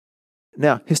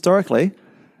 Now, historically,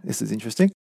 this is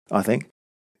interesting, I think,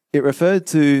 it referred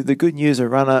to the good news a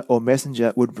runner or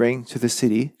messenger would bring to the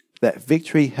city that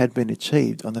victory had been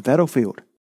achieved on the battlefield.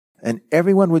 And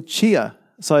everyone would cheer.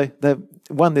 So they've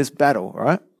won this battle,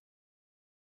 right?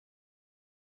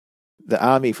 The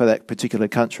army for that particular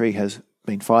country has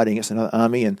been fighting against another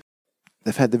army and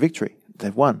they've had the victory.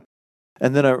 They've won.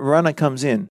 And then a runner comes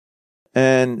in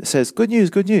and says, good news,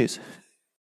 good news.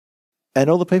 And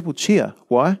all the people cheer.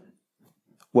 Why?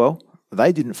 Well,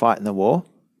 they didn't fight in the war.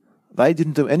 They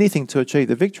didn't do anything to achieve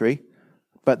the victory,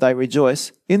 but they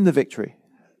rejoice in the victory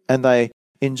and they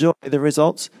enjoy the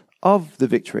results of the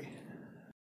victory.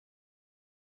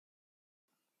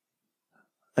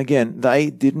 Again, they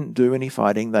didn't do any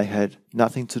fighting. They had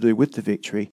nothing to do with the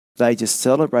victory. They just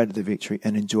celebrated the victory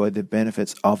and enjoyed the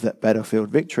benefits of that battlefield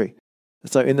victory.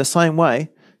 So in the same way,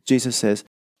 Jesus says,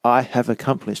 I have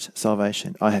accomplished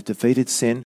salvation. I have defeated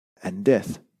sin and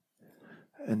death.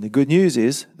 And the good news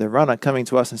is the runner coming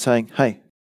to us and saying, hey,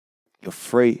 you're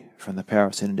free from the power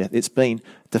of sin and death. It's been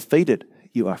defeated.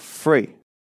 You are free.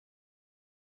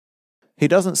 He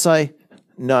doesn't say,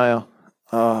 no,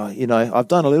 I've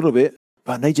done a little bit,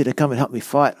 but I need you to come and help me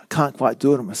fight. I can't quite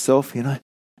do it myself,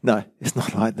 No, it's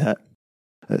not like that.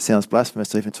 It sounds blasphemous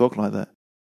to even talk like that.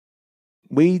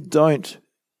 We don't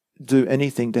do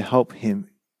anything to help him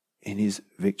in his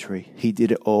victory. He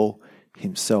did it all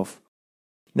himself.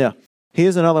 Now,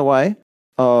 here's another way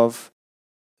of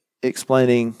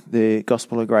explaining the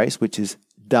gospel of grace, which is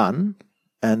done,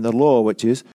 and the law, which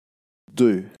is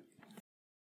do.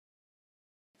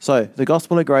 So, the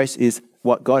gospel of grace is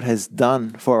what God has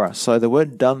done for us. So, the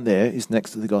word done there is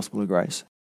next to the gospel of grace.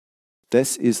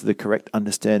 This is the correct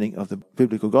understanding of the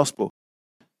biblical gospel.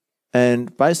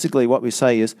 And basically what we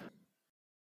say is,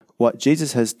 what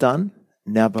Jesus has done,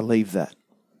 now believe that.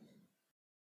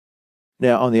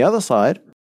 Now, on the other side,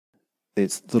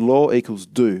 it's the law equals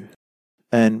do.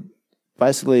 And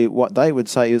basically what they would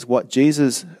say is what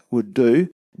Jesus would do,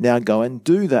 now go and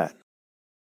do that.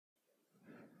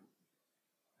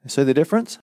 See the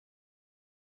difference?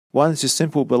 One is just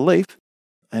simple belief,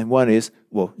 and one is,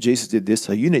 well, Jesus did this,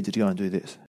 so you need to go and do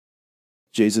this.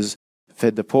 Jesus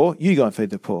fed the poor, you go and feed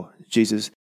the poor.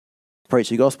 Jesus preached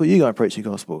the gospel, you go and preach the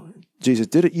gospel. Jesus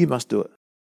did it, you must do it.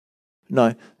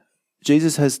 No,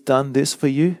 Jesus has done this for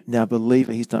you, now believe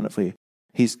that he's done it for you.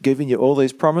 He's given you all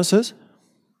these promises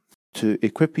to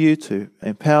equip you, to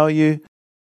empower you.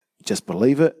 Just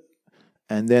believe it,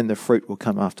 and then the fruit will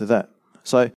come after that.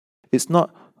 So it's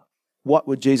not, what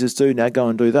would Jesus do? Now go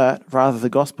and do that. Rather, the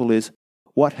gospel is,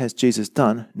 what has Jesus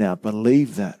done? Now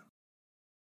believe that.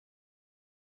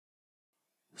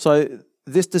 So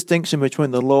this distinction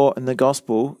between the law and the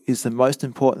gospel is the most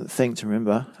important thing to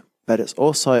remember, but it's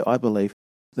also, I believe,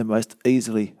 the most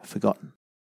easily forgotten.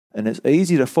 And it's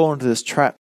easy to fall into this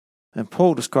trap, and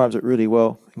Paul describes it really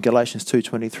well in Galatians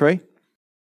 2:23.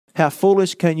 How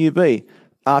foolish can you be?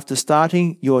 After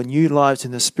starting your new lives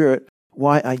in the Spirit,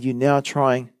 why are you now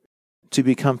trying to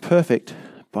become perfect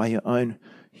by your own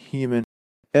human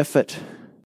effort?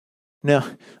 Now,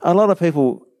 a lot of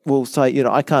people will say,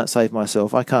 I can't save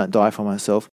myself, I can't die for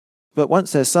myself. But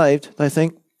once they're saved, they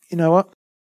think, you know what?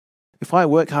 If I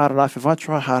work hard enough, if I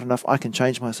try hard enough, I can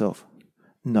change myself.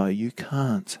 No, you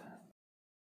can't.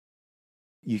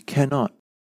 You cannot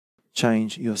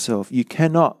change yourself. You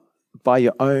cannot, by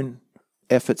your own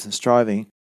efforts and striving,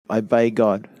 obey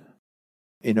God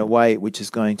in a way which is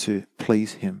going to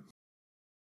please him.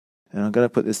 And I'm going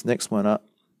to put this next one up.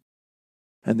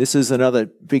 And this is another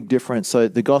big difference. So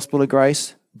the gospel of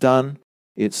grace, done.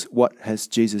 It's what has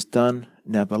Jesus done.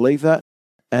 Now believe that.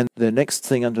 And the next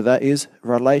thing under that is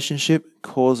relationship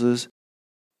causes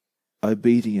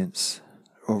obedience.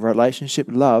 Or relationship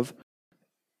love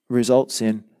results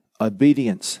in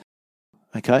obedience.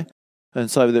 Okay? And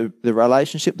so the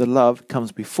relationship, the love,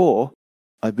 comes before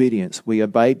obedience. We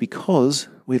obey because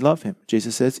we love him.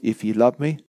 Jesus says, if you love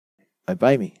me,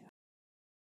 obey me.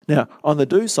 Now, on the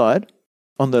do side,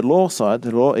 on the law side,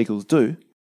 the law equals do.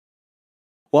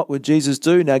 What would Jesus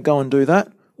do? Now go and do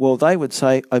that. Well, they would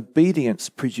say obedience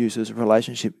produces a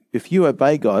relationship. If you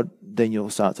obey God, then you'll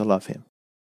start to love him.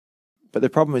 But the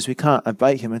problem is we can't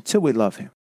obey him until we love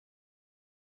him.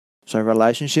 So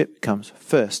relationship comes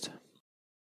first.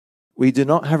 We do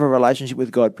not have a relationship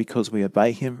with God because we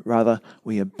obey him. Rather,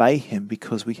 we obey him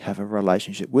because we have a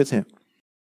relationship with him.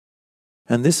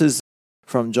 And this is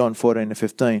from John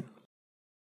 14-15.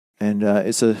 And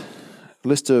it's a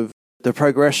list of the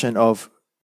progression of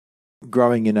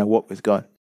growing in our walk with God.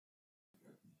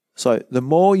 So the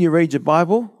more you read your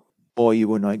Bible, the more you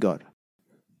will know God.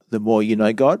 The more you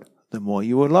know God, the more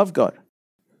you will love God.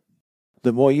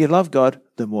 The more you love God,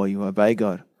 the more you obey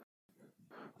God.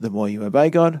 The more you obey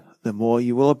God, the more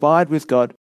you will abide with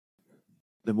God.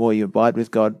 The more you abide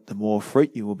with God, the more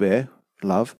fruit you will bear,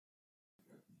 love.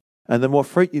 And the more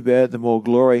fruit you bear, the more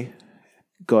glory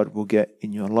God will get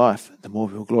in your life. The more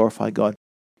we will glorify God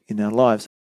in our lives.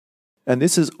 And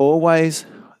this is always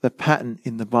the pattern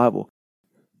in the Bible.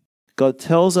 God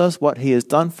tells us what He has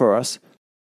done for us,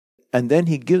 and then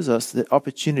He gives us the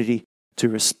opportunity to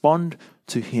respond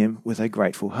to Him with a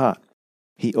grateful heart.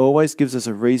 He always gives us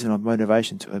a reason or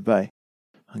motivation to obey.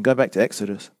 And go back to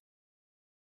Exodus.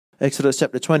 Exodus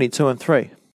chapter 22 and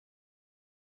 3.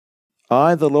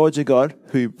 I, the Lord your God,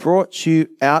 who brought you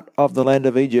out of the land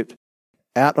of Egypt,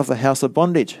 out of the house of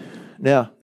bondage.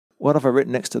 Now, what have I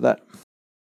written next to that?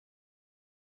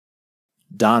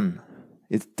 Done.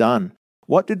 It's done.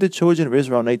 What did the children of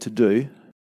Israel need to do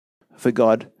for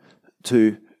God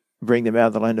to bring them out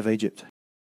of the land of Egypt?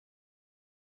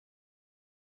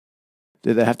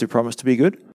 Did they have to promise to be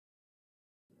good?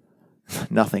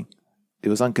 Nothing. It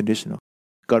was unconditional.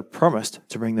 God promised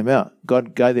to bring them out.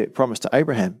 God gave that promise to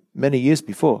Abraham many years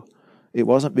before. It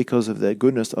wasn't because of the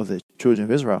goodness of the children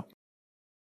of Israel.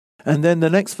 And then the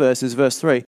next verse is verse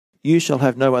 3. You shall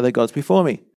have no other gods before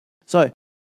me. So,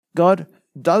 God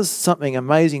does something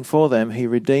amazing for them. He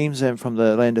redeems them from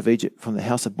the land of Egypt, from the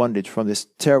house of bondage, from this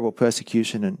terrible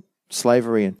persecution and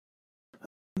slavery and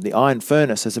the iron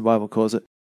furnace, as the Bible calls it.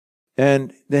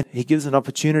 And then He gives an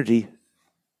opportunity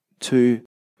to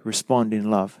respond in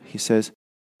love. He says,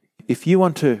 if you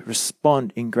want to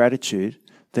respond in gratitude,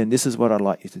 then this is what I'd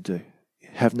like you to do.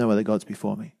 Have no other gods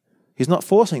before me. He's not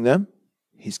forcing them.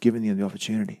 He's giving them the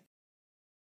opportunity.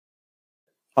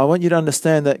 I want you to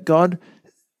understand that God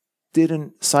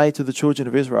didn't say to the children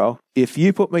of Israel, if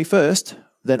you put me first,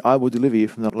 then I will deliver you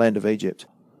from the land of Egypt.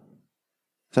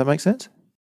 Does that make sense?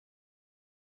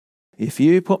 If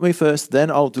you put me first,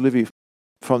 then I'll deliver you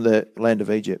from the land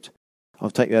of Egypt.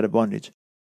 I'll take you out of bondage.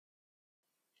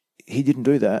 He didn't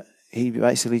do that. He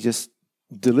basically just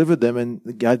delivered them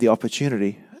and gave the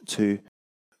opportunity to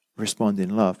respond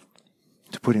in love,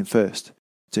 to put Him first,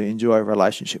 to enjoy a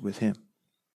relationship with Him.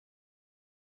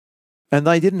 And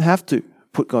they didn't have to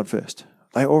put God first.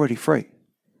 They were already free.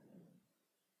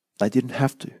 They didn't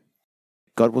have to.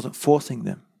 God wasn't forcing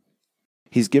them.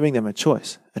 He's giving them a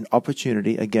choice, an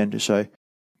opportunity again to show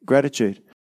gratitude.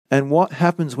 And what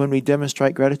happens when we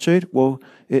demonstrate gratitude? Well,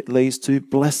 it leads to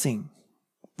blessing.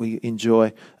 We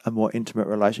enjoy a more intimate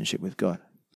relationship with God.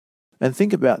 And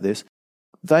think about this.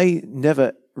 They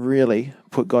never really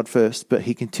put God first, but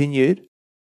He continued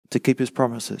to keep His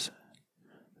promises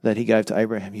that He gave to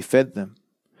Abraham. He fed them.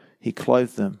 He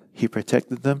clothed them. He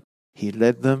protected them. He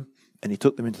led them. And He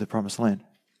took them into the promised land.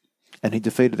 And He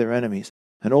defeated their enemies.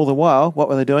 And all the while, what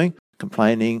were they doing?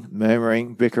 Complaining,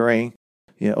 murmuring, bickering,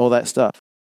 all that stuff.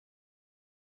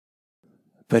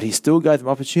 But He still gave them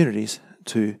opportunities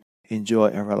to enjoy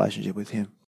a relationship with Him.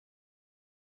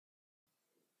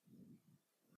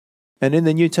 And in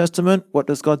the New Testament, what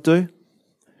does God do?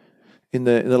 In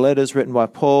the letters written by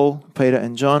Paul, Peter,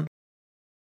 and John,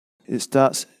 it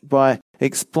starts by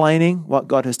explaining what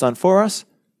God has done for us,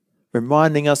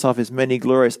 reminding us of His many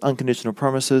glorious unconditional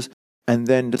promises, and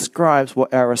then describes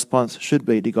what our response should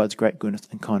be to God's great goodness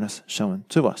and kindness shown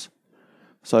to us.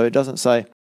 So it doesn't say,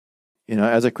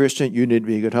 as a Christian, you need to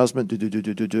be a good husband, do this,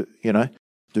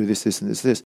 and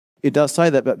this. It does say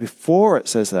that, but before it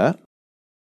says that,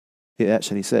 it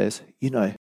actually says,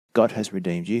 God has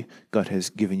redeemed you. God has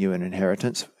given you an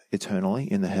inheritance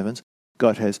eternally in the heavens.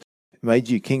 God has made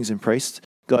you kings and priests.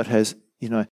 God has,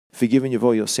 forgiven you of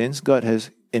all your sins. God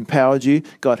has empowered you.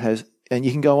 God has, and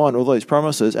you can go on, all those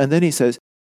promises. And then He says,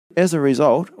 as a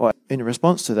result, or in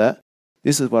response to that,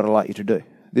 this is what I'd like you to do.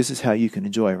 This is how you can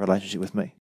enjoy a relationship with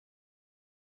me.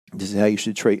 This is how you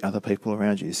should treat other people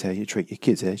around you. This is how you treat your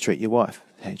kids, how you treat your wife,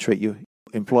 how you treat your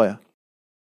employer.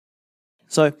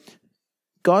 So,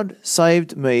 God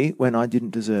saved me when I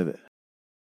didn't deserve it.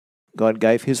 God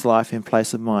gave His life in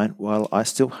place of mine while I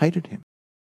still hated Him.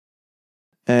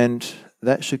 And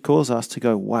that should cause us to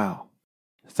go, wow,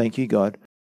 thank you, God,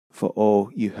 for all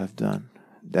you have done.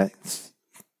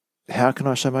 How can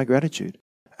I show my gratitude?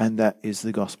 And that is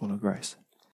the gospel of grace.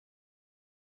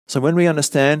 So when we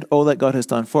understand all that God has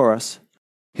done for us,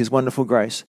 His wonderful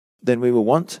grace, then we will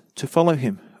want to follow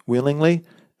Him willingly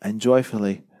and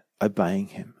joyfully obeying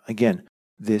Him. Again,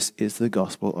 this is the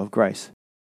gospel of grace.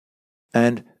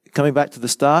 And coming back to the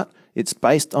start, it's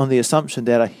based on the assumption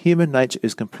that our human nature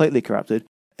is completely corrupted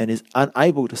and is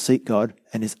unable to seek God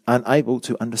and is unable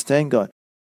to understand God.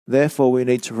 Therefore, we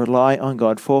need to rely on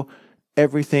God for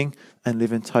everything and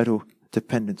live in total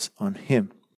dependence on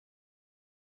Him.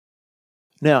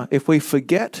 Now, if we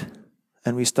forget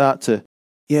and we start to,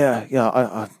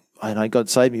 I know God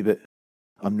saved me, but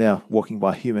I'm now walking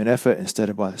by human effort instead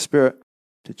of by the Spirit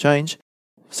to change,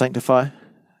 sanctify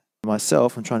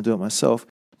myself and trying to do it myself,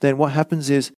 then what happens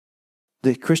is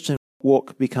the Christian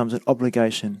walk becomes an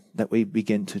obligation that we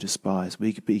begin to despise.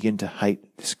 We begin to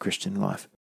hate this Christian life.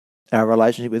 Our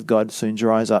relationship with God soon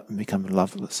dries up and becomes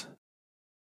loveless.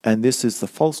 And this is the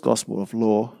false gospel of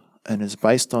law and is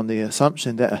based on the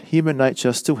assumption that a human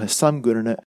nature still has some good in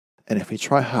it, and if we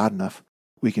try hard enough,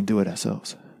 we can do it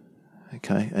ourselves,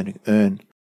 okay, and earn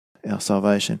our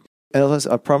salvation. And as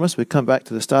I promised, we come back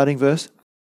to the starting verse,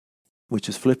 which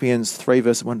is Philippians 3,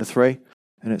 verse 1-3,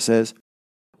 and it says,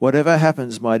 "Whatever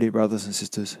happens, my dear brothers and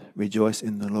sisters, rejoice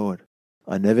in the Lord.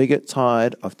 I never get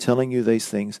tired of telling you these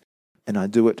things, and I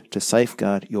do it to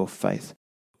safeguard your faith.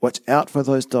 Watch out for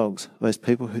those dogs, those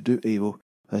people who do evil,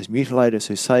 those mutilators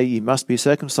who say you must be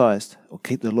circumcised or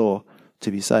keep the law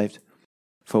to be saved.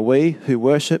 For we who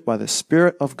worship by the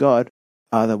Spirit of God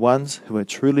are the ones who are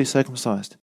truly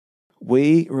circumcised.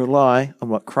 We rely on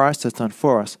what Christ has done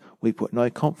for us. We put no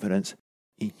confidence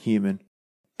in human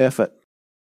effort."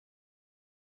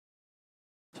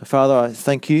 So, Father, I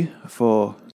thank you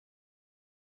for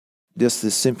just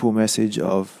this simple message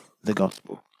of the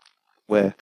gospel,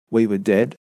 where we were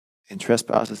dead in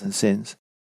trespasses and sins,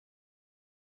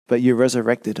 but you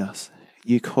resurrected us.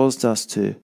 You caused us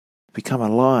to become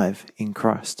alive in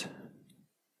Christ.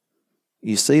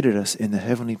 You seated us in the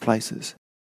heavenly places.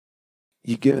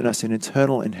 You've given us an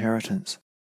eternal inheritance.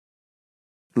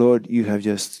 Lord, you have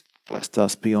just blessed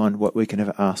us beyond what we can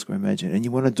ever ask or imagine, and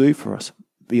you want to do for us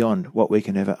beyond what we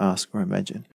can ever ask or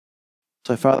imagine.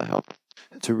 So, Father, help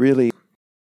to really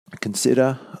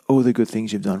consider all the good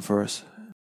things you've done for us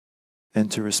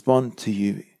and to respond to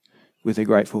you with a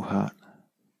grateful heart.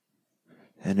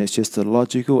 And it's just a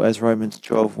logical, as Romans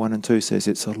 12, 1 and 2 says,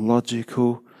 it's a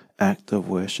logical act of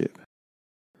worship.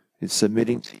 It's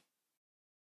submitting to you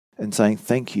and saying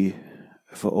thank you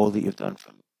for all that you've done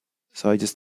for me. So I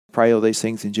just pray all these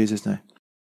things in Jesus' name.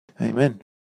 Amen.